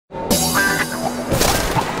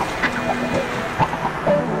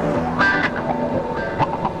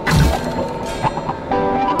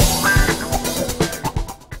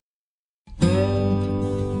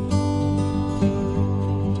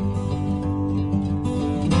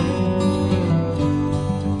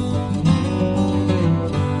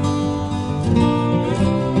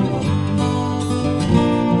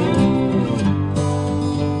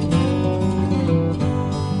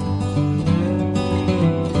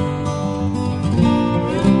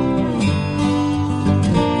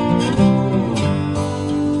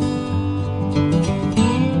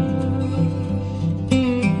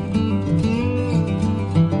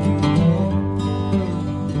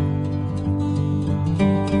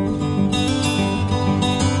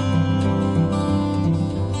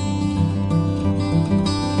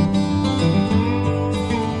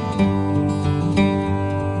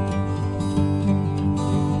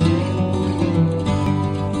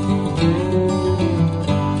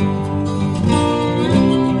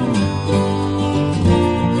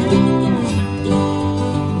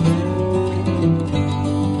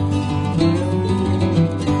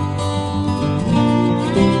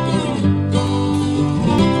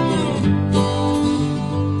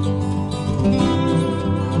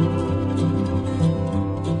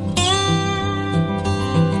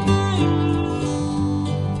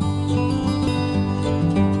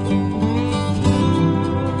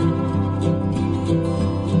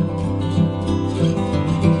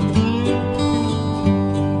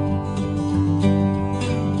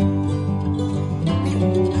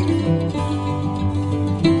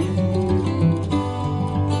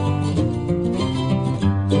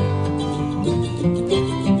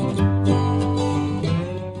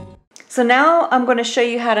So now I'm going to show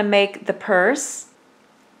you how to make the purse.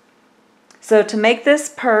 So to make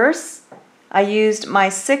this purse, I used my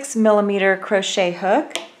 6mm crochet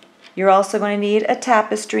hook. You're also going to need a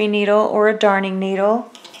tapestry needle or a darning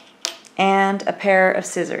needle and a pair of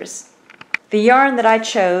scissors. The yarn that I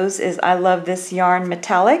chose is I Love This Yarn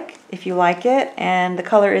Metallic, if you like it, and the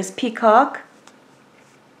color is Peacock.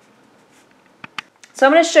 So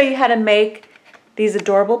I'm going to show you how to make these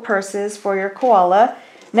adorable purses for your koala.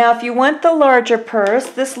 Now if you want the larger purse,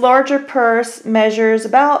 this larger purse measures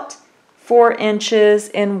about 4 inches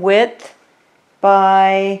in width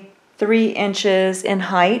by 3 inches in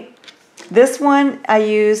height. This one I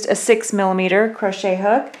used a 6mm crochet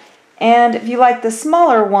hook, and if you like the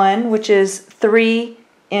smaller one, which is 3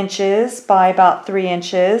 inches by about 3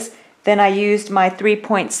 inches, then I used my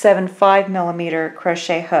 3.75mm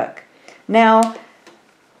crochet hook. Now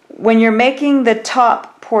when you're making the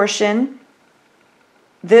top portion,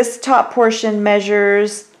 this top portion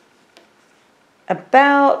measures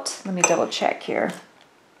about, let me double check here,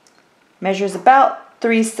 measures about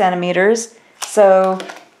 3 centimeters. So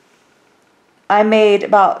I made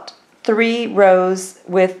about 3 rows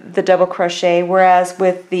with the double crochet, whereas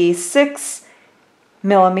with the 6mm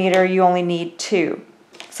you only need 2.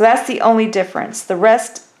 So that's the only difference. The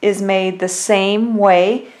rest is made the same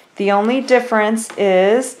way. The only difference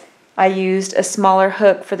is I used a smaller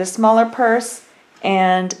hook for the smaller purse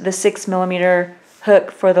and the 6mm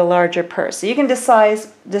hook for the larger purse. So you can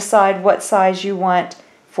decide what size you want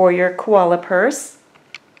for your koala purse.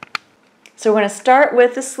 So we're going to start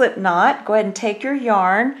with the slip knot. Go ahead and take your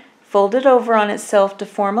yarn, fold it over on itself to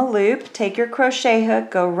form a loop. Take your crochet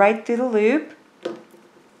hook, go right through the loop.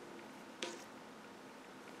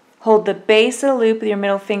 Hold the base of the loop with your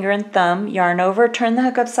middle finger and thumb, yarn over, turn the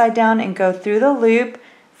hook upside down, and go through the loop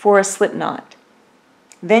for a slip knot.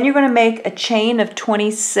 Then you're going to make a chain of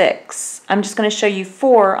 26. I'm just going to show you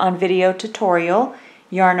 4 on video tutorial.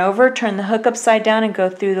 Yarn over, turn the hook upside down, and go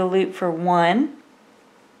through the loop for 1,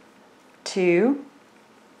 2,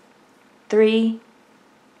 3,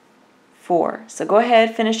 4. So go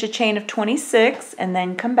ahead, finish a chain of 26, and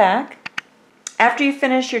then come back. After you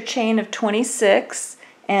finish your chain of 26,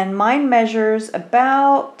 and mine measures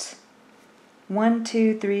about 1,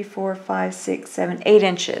 2, 3, 4, 5, 6, 7, 8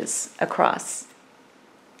 inches across.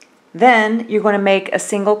 Then you're going to make a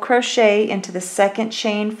single crochet into the second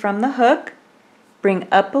chain from the hook, bring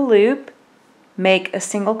up a loop, make a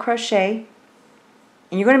single crochet,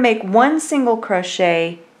 and you're going to make 1 single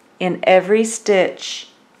crochet in every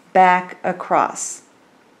stitch back across.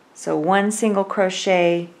 So 1 single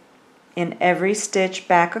crochet in every stitch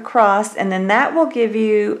back across, and then that will give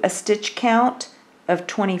you a stitch count of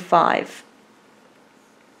 25.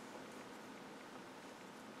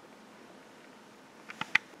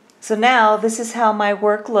 So now this is how my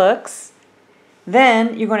work looks.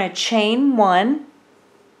 Then you're going to chain 1,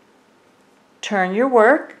 turn your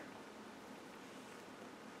work.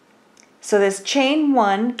 So this chain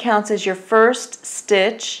 1 counts as your first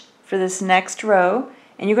stitch for this next row,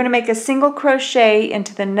 and you're going to make a single crochet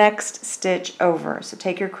into the next stitch over. So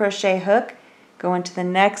take your crochet hook, go into the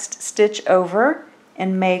next stitch over,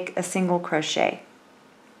 and make a single crochet.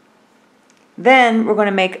 Then we're going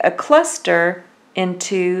to make a cluster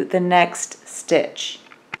into the next stitch.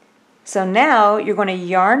 So now you're going to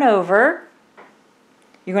yarn over,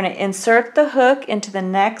 you're going to insert the hook into the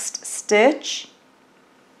next stitch,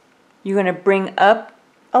 you're going to bring up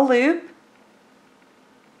a loop,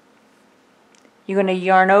 you're going to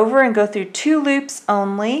yarn over and go through 2 loops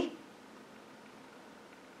only,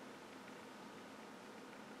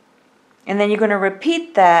 and then you're going to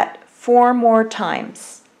repeat that 4 more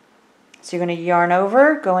times. So you're going to yarn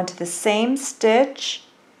over, go into the same stitch,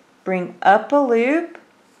 bring up a loop,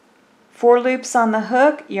 4 loops on the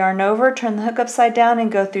hook, yarn over, turn the hook upside down,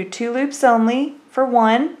 and go through 2 loops only for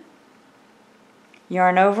 1.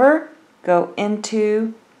 Yarn over, go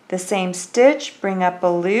into the same stitch, bring up a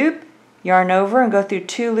loop, yarn over and go through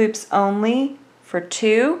 2 loops only for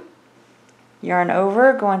 2. Yarn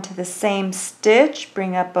over, go into the same stitch,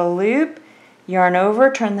 bring up a loop, yarn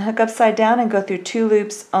over, turn the hook upside down and go through 2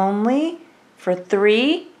 loops only for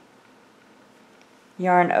 3.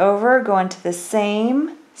 Yarn over, go into the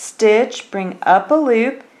same stitch, bring up a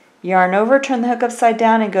loop, yarn over, turn the hook upside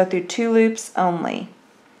down and go through 2 loops only.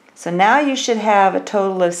 So now you should have a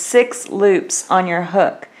total of 6 loops on your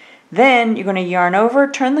hook. Then you're going to yarn over,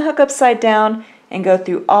 turn the hook upside down and go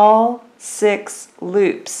through all 6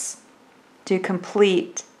 loops to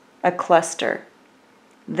complete a cluster.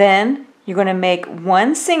 Then you're going to make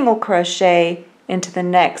 1 single crochet into the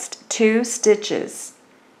next 2 stitches.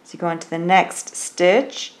 So you go into the next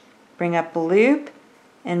stitch, bring up a loop,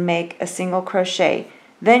 and make a single crochet.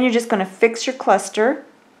 Then you're just going to fix your cluster,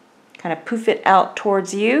 kind of poof it out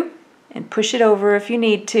towards you and push it over if you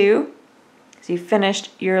need to. So you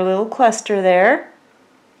finished your little cluster there.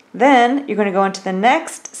 Then you're going to go into the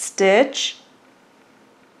next stitch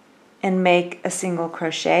and make a single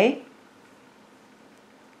crochet.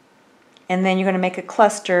 And then you're going to make a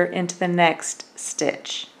cluster into the next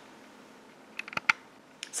stitch.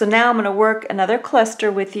 So now I'm going to work another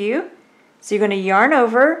cluster with you. So you're going to yarn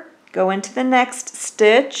over, go into the next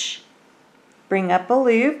stitch, bring up a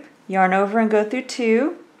loop, yarn over and go through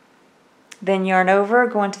 2, then yarn over,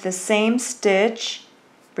 go into the same stitch,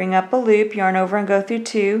 bring up a loop, yarn over and go through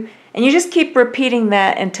 2, and you just keep repeating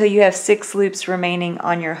that until you have 6 loops remaining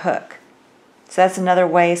on your hook. So that's another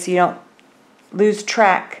way so you don't lose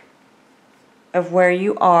track of where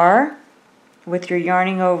you are with your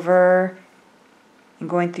yarning over and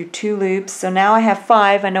going through 2 loops. So now I have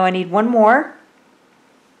 5. I know I need 1 more.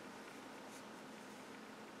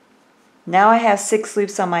 Now I have 6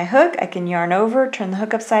 loops on my hook. I can yarn over, turn the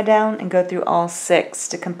hook upside down, and go through all 6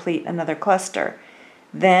 to complete another cluster.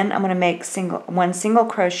 Then I'm going to make one single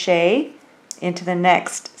crochet into the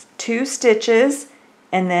next 2 stitches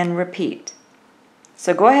and then repeat.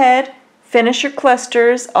 So go ahead, finish your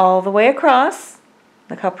clusters all the way across.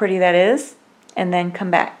 Look how pretty that is. And then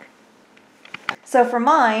come back. So for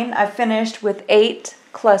mine, I finished with 8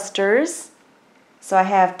 clusters. So I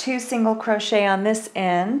have 2 single crochet on this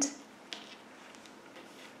end,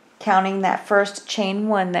 counting that first chain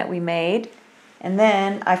 1 that we made, and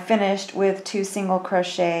then I finished with 2 single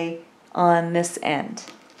crochet on this end.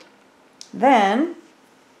 Then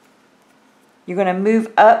you're going to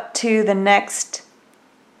move up to the next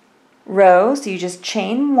row, so you just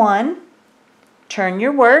chain 1, turn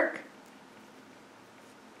your work,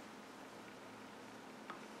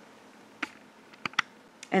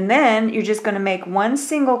 and then you're just going to make 1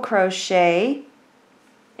 single crochet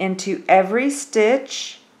into every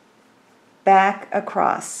stitch back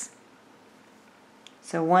across.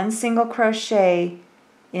 So 1 single crochet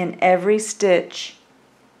in every stitch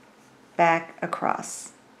back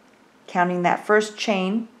across. Counting that first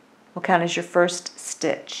chain will count as your first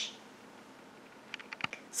stitch.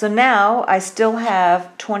 So now I still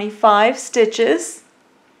have 25 stitches,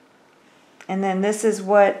 and then this is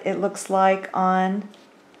what it looks like on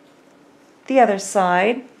the other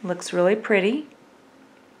side. Looks really pretty.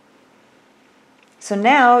 So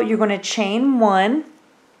now you're going to chain 1,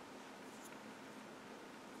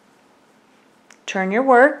 turn your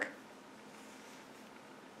work,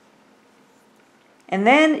 and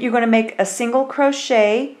then you're going to make a single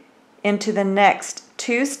crochet into the next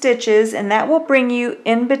 2 stitches, and that will bring you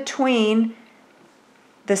in between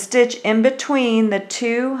the stitch in between the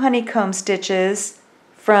 2 honeycomb stitches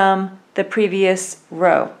from the previous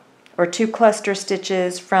row, or 2 cluster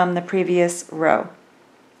stitches from the previous row.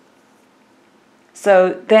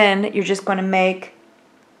 So then you're just going to make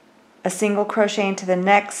a single crochet into the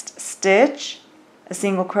next stitch, a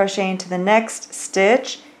single crochet into the next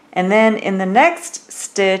stitch, and then in the next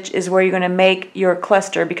stitch is where you're going to make your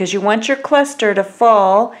cluster, because you want your cluster to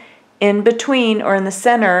fall in between or in the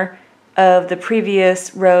center of the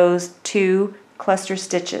previous row's 2 cluster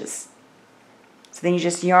stitches. So then you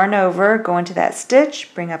just yarn over, go into that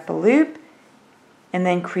stitch, bring up a loop, and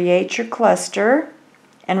then create your cluster.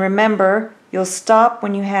 And remember, you'll stop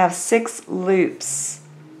when you have 6 loops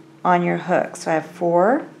on your hook. So I have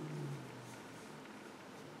 4,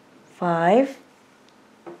 5,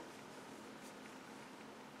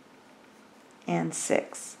 and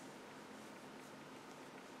 6.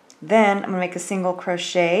 Then I'm going to make a single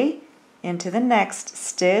crochet into the next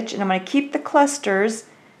stitch, and I'm going to keep the clusters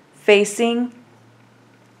facing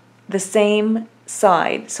the same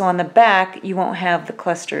side. So on the back you won't have the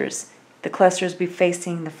clusters. The clusters will be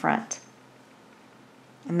facing the front.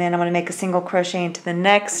 And then I'm going to make a single crochet into the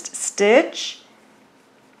next stitch,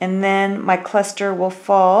 and then my cluster will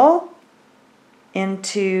fall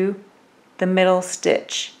into the middle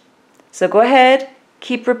stitch. So go ahead,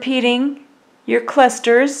 keep repeating your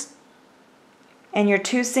clusters and your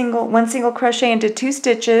 1 single crochet into 2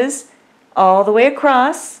 stitches all the way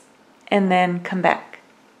across, and then come back.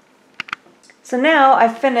 So now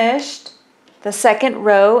I've finished the second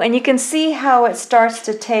row, and you can see how it starts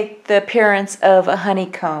to take the appearance of a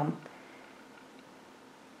honeycomb,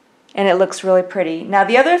 and it looks really pretty. Now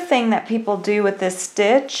the other thing that people do with this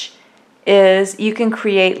stitch is you can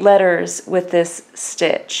create letters with this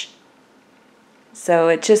stitch. So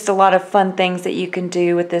it's just a lot of fun things that you can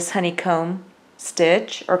do with this honeycomb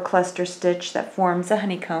stitch or cluster stitch that forms a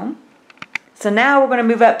honeycomb. So now we're going to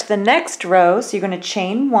move up to the next row. So you're going to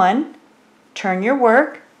chain 1, turn your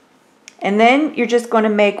work, And then you're just going to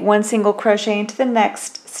make one single crochet into the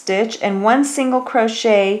next stitch and one single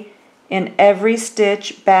crochet in every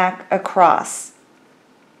stitch back across.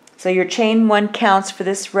 So your chain 1 counts for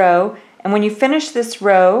this row, and when you finish this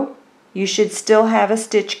row you should still have a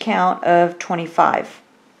stitch count of 25.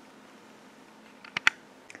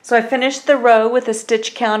 So I finished the row with a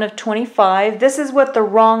stitch count of 25. This is what the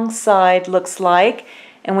wrong side looks like,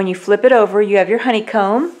 and when you flip it over you have your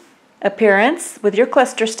honeycomb appearance with your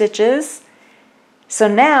cluster stitches. So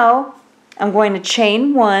now I'm going to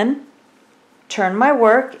chain 1, turn my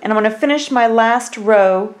work, and I'm going to finish my last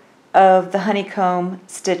row of the honeycomb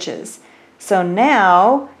stitches. So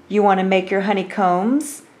now you want to make your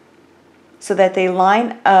honeycombs so that they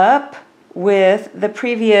line up with the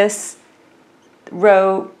previous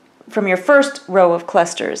row from your first row of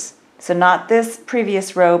clusters. So not this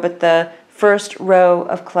previous row, but the first row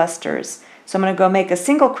of clusters. So I'm going to go make a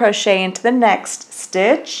single crochet into the next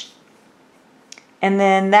stitch, and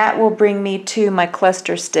then that will bring me to my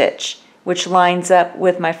cluster stitch, which lines up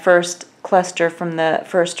with my first cluster from the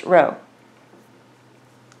first row.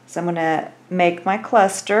 So I'm going to make my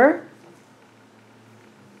cluster.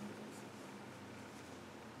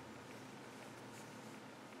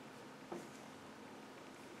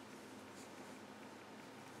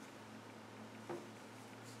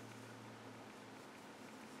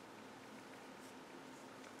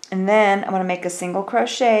 And then I'm going to make a single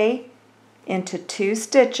crochet into 2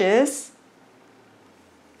 stitches,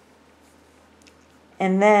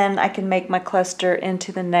 and then I can make my cluster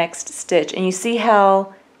into the next stitch. And you see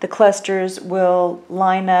how the clusters will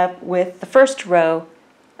line up with the first row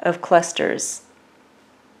of clusters.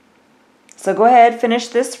 So go ahead, finish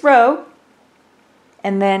this row,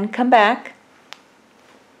 and then come back.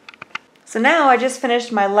 So now I just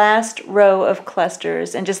finished my last row of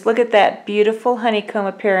clusters, and just look at that beautiful honeycomb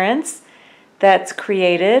appearance that's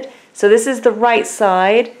created. So this is the right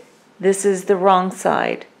side, this is the wrong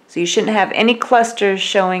side. So you shouldn't have any clusters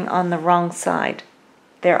showing on the wrong side.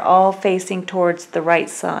 They're all facing towards the right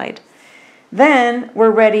side. Then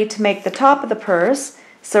we're ready to make the top of the purse.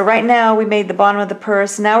 So right now we made the bottom of the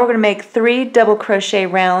purse. Now we're going to make 3 double crochet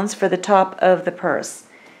rounds for the top of the purse.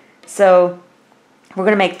 So we're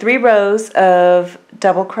going to make 3 rows of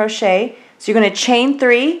double crochet. So you're going to chain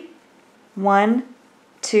 3, 1,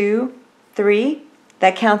 2, 3.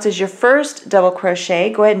 That counts as your first double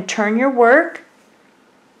crochet. Go ahead and turn your work,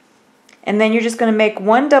 and then you're just going to make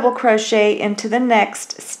 1 double crochet into the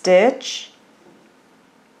next stitch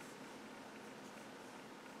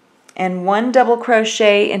and 1 double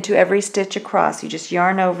crochet into every stitch across. You just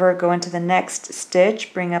yarn over, go into the next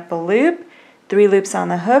stitch, bring up a loop, 3 loops on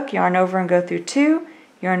the hook, yarn over and go through 2,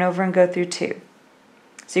 yarn over and go through 2.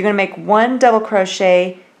 So you're going to make 1 double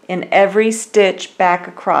crochet in every stitch back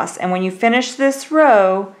across, and when you finish this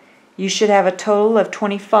row you should have a total of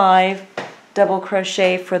 25 double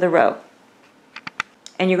crochet for the row,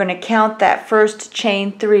 and you're going to count that first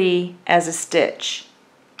chain 3 as a stitch.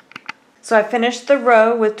 So I finished the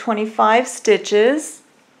row with 25 stitches,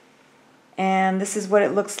 and this is what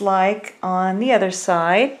it looks like on the other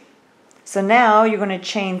side. So now you're going to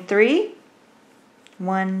chain 3,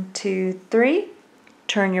 1, 2, 3,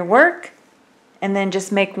 turn your work, and then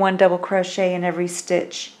just make 1 double crochet in every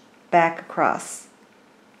stitch back across.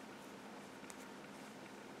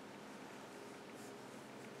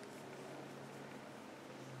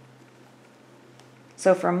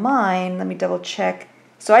 So for mine, let me double check.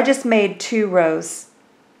 So I just made 2 rows.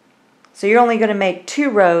 So you're only going to make 2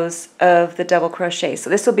 rows of the double crochet. So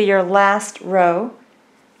this will be your last row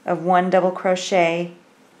of 1 double crochet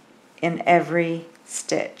in every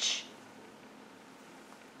stitch.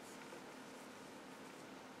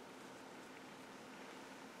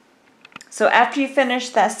 So after you finish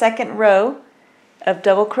that second row of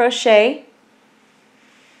double crochet,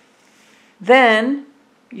 then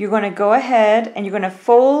you're going to go ahead and you're going to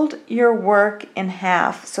fold your work in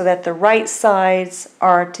half so that the right sides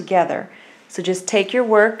are together. So just take your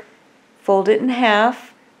work, fold it in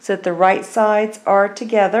half so that the right sides are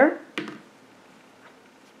together.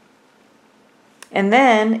 And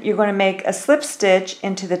then you're going to make a slip stitch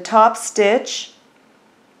into the top stitch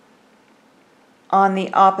on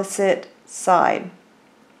the opposite side.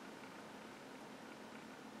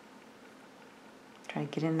 Try to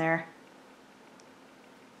get in there.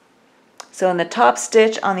 So in the top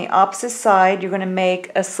stitch on the opposite side, you're going to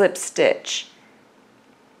make a slip stitch.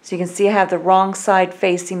 So you can see I have the wrong side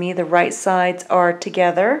facing me, the right sides are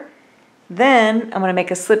together. Then I'm going to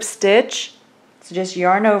make a slip stitch. So just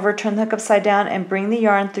yarn over, turn the hook upside down, and bring the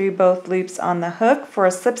yarn through both loops on the hook for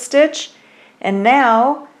a slip stitch. And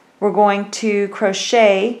now we're going to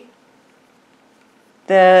crochet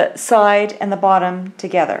the side and the bottom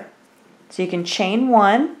together. So you can chain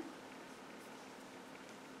 1,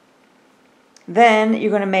 then you're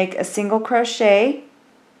going to make a single crochet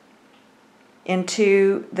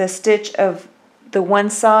into the stitch of the one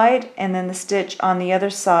side and then the stitch on the other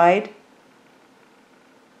side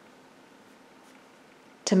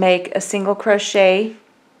to make a single crochet,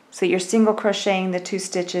 so you're single crocheting the 2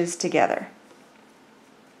 stitches together.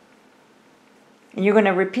 And you're going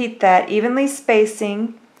to repeat that, evenly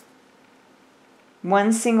spacing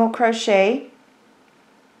 1 single crochet,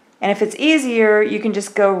 and if it's easier you can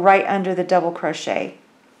just go right under the double crochet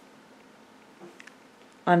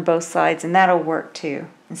on both sides, and that'll work too,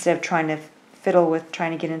 instead of trying to fiddle with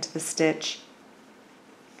trying to get into the stitch.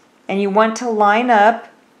 And you want to line up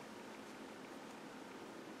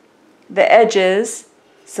the edges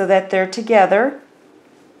so that they're together.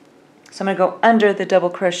 So I'm going to go under the double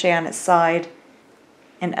crochet on its side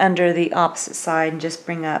and under the opposite side and just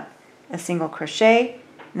bring up a single crochet,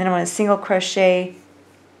 and then I'm going to single crochet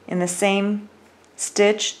in the same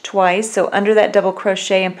stitch twice, so under that double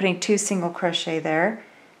crochet I'm putting 2 single crochet there.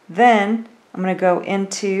 Then I'm going to go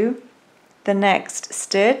into the next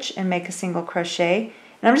stitch and make a single crochet,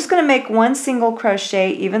 and I'm just going to make 1 single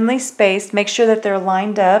crochet evenly spaced. Make sure that they're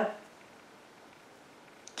lined up.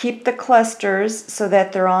 Keep the clusters so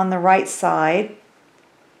that they're on the right side,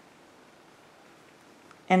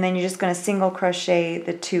 and then you're just going to single crochet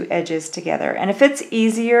the 2 edges together. And if it's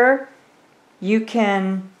easier, you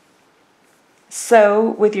can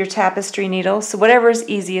sew with your tapestry needle, so whatever is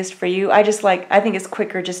easiest for you. I think it's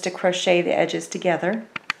quicker just to crochet the edges together.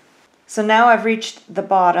 So now I've reached the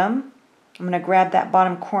bottom. I'm going to grab that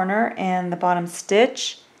bottom corner and the bottom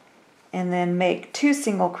stitch and then make 2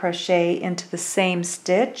 single crochet into the same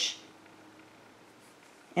stitch,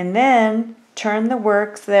 and then turn the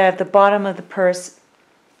work so that I have the bottom of the purse,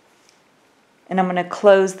 and I'm going to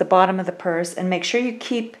close the bottom of the purse, and make sure you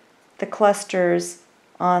keep the clusters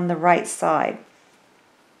on the right side.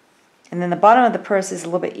 And then the bottom of the purse is a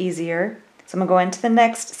little bit easier. So I'm going to go into the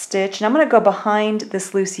next stitch, and I'm going to go behind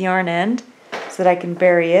this loose yarn end so that I can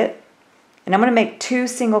bury it. And I'm going to make 2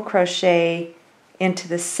 single crochet into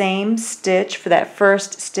the same stitch for that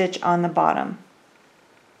first stitch on the bottom.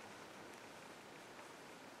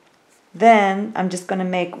 Then I'm just going to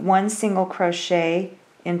make 1 single crochet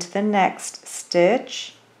into the next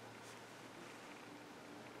stitch,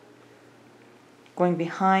 going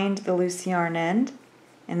behind the loose yarn end,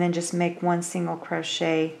 and then just make 1 single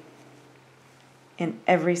crochet in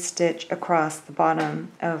every stitch across the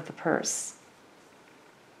bottom of the purse.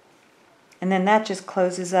 And then that just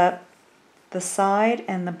closes up the side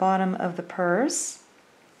and the bottom of the purse.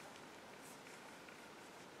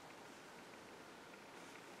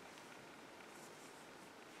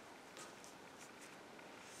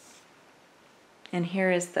 And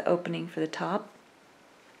here is the opening for the top.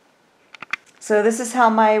 So this is how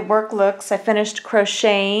my work looks. I finished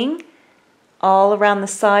crocheting all around the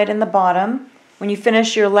side and the bottom. When you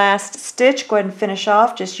finish your last stitch, go ahead and finish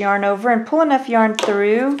off. Just yarn over and pull enough yarn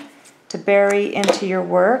through to bury into your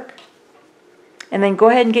work. And then go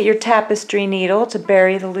ahead and get your tapestry needle to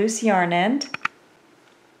bury the loose yarn end.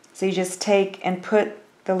 So you just take and put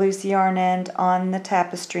the loose yarn end on the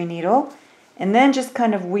tapestry needle, and then just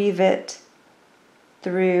kind of weave it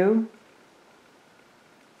through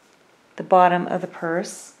the bottom of the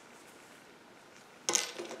purse,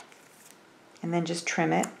 and then just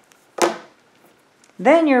trim it.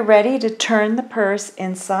 Then you're ready to turn the purse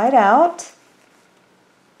inside out,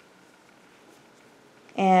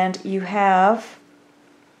 and you have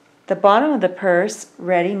the bottom of the purse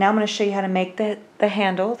ready. Now I'm going to show you how to make the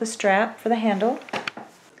handle, the strap for the handle.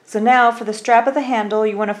 So now for the strap of the handle,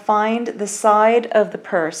 you want to find the side of the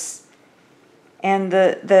purse, and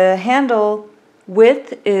the handle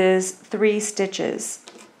width is 3 stitches.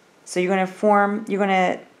 So you're going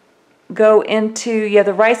to go into, you have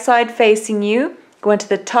the right side facing you, go into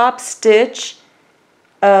the top stitch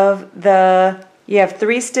of you have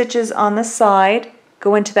 3 stitches on the side,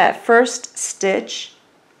 go into that first stitch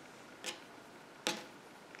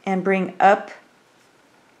and bring up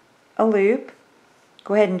a loop.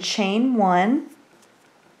 Go ahead and chain 1,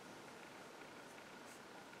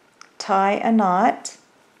 tie a knot,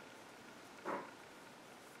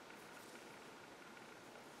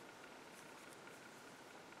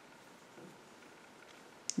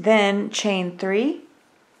 then chain 3,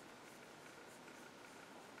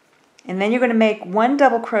 and then you're going to make 1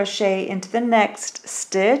 double crochet into the next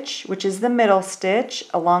stitch, which is the middle stitch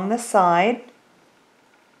along the side,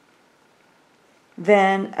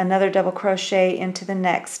 then another double crochet into the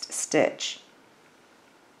next stitch.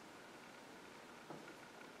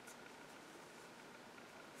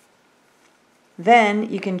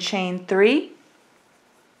 Then you can chain 3,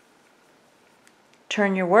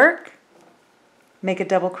 turn your work, make a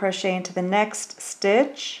double crochet into the next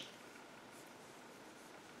stitch,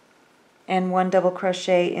 and 1 double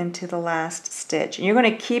crochet into the last stitch. And you're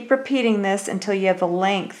going to keep repeating this until you have the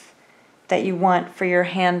length that you want for your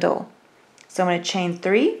handle. So I'm going to chain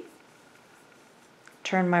 3,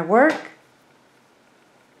 turn my work,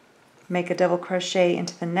 make a double crochet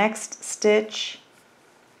into the next stitch,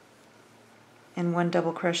 and 1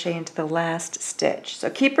 double crochet into the last stitch. So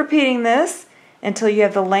keep repeating this until you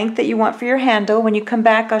have the length that you want for your handle. When you come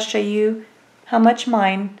back, I'll show you how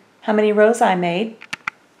many rows I made.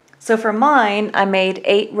 So for mine, I made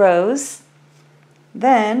 8 rows.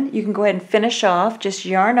 Then you can go ahead and finish off. Just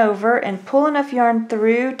yarn over and pull enough yarn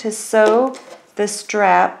through to sew the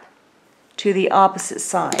strap to the opposite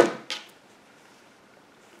side.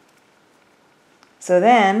 So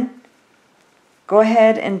then, go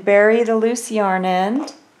ahead and bury the loose yarn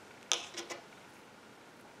end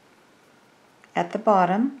at the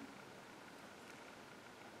bottom.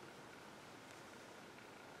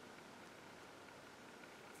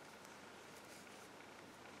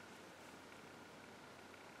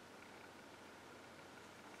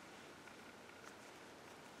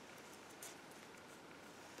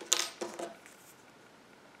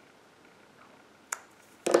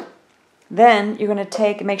 Then you're going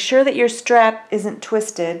to make sure that your strap isn't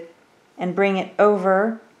twisted and bring it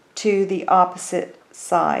over to the opposite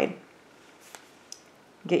side.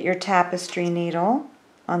 Get your tapestry needle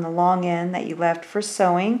on the long end that you left for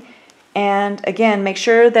sewing, and again make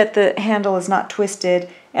sure that the handle is not twisted,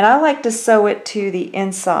 and I like to sew it to the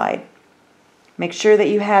inside. Make sure that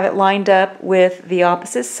you have it lined up with the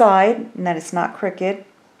opposite side and that it's not crooked.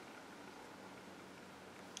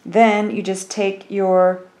 Then you just take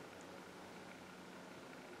your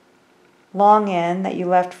long end that you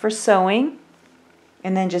left for sewing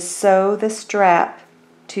and then just sew the strap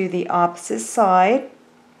to the opposite side.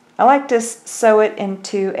 I like to sew it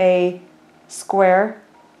into a square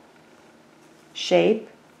shape,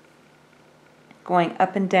 going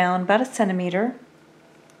up and down about 1 centimeter,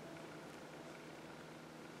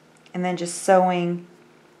 and then just sewing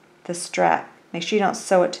the strap. Make sure you don't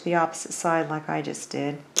sew it to the opposite side like I just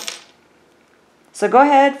did. So go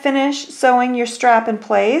ahead, finish sewing your strap in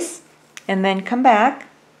place, and then come back.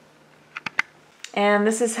 And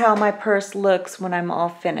this is how my purse looks when I'm all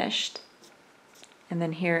finished. And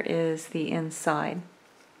then here is the inside.